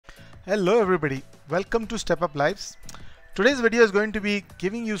Hello everybody, welcome to Step Up Lives. Today's video is going to be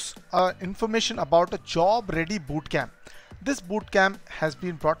giving you information about a Job Ready Bootcamp. This bootcamp has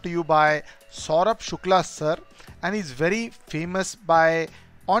been brought to you by Saurabh Shulka sir, and he's very famous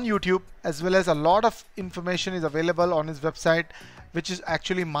on YouTube, as well as a lot of information is available on his website, which is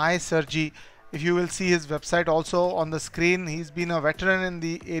actually MySirG. If you will see his website also on the screen, he's been a veteran in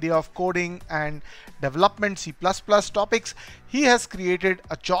the area of coding and development, C++ topics. He has created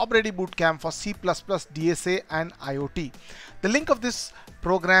a Job Ready Bootcamp for C++, DSA and IOT. The link of this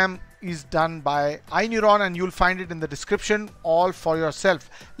program is done by iNueron, and you'll find it in the description all for yourself.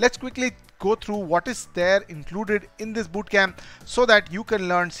 Let's quickly go through what is there included in this bootcamp so that you can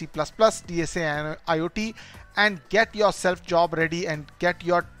learn C++, DSA and IoT and get yourself job ready and get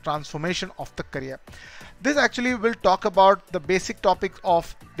your transformation of the career. This actually will talk about the basic topics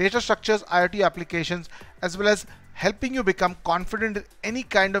of data structures, IoT applications, as well as helping you become confident in any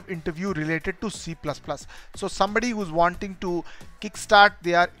kind of interview related to C++. So somebody who's wanting to kickstart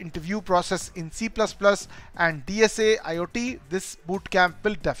their interview process in C++ and DSA IoT, this bootcamp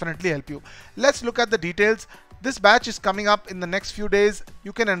will definitely help you. Let's look at the details. This batch is coming up in the next few days.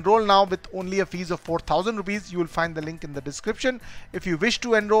 You can enroll now with only a fees of 4,000 rupees. You will find the link in the description if you wish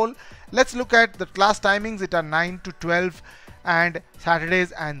to enroll. Let's look at the class timings. It are 9 to 12 and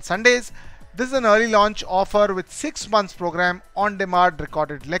Saturdays and Sundays. This is an early launch offer with 6 months program, on-demand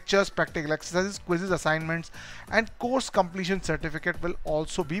recorded lectures, practical exercises, quizzes, assignments, and course completion certificate will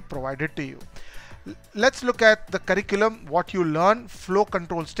also be provided to you. Let's look at the curriculum, what you learn: flow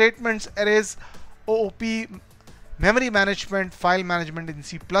control statements, arrays, OOP, memory management, file management in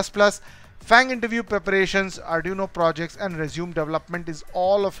C++, FANG interview preparations, Arduino projects, and resume development. Is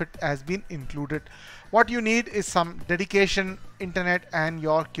all of it has been included. What you need is some dedication, internet, and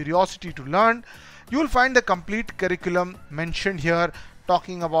your curiosity to learn. You will find the complete curriculum mentioned here,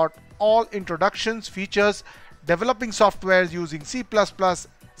 talking about all introductions, features, developing softwares using C++,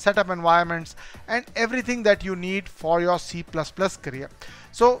 setup environments, and everything that you need for your C++ career.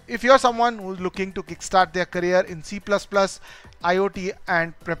 So if you're someone who's looking to kickstart their career in C++, IoT,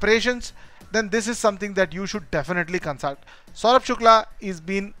 and preparations, then this is something that you should definitely consult. Saurabh Shulka is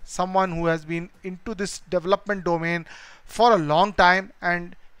been someone who has been into this development domain for a long time,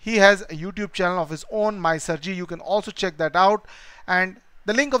 and he has a YouTube channel of his own, MySirG. You can also check that out, and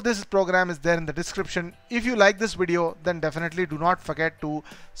the link of this program is there in the description. If you like this video, then definitely do not forget to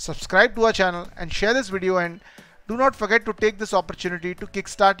subscribe to our channel and share this video, and do not forget to take this opportunity to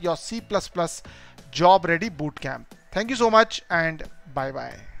kickstart your C++ Job Ready Bootcamp. Thank you so much, and bye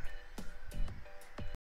bye.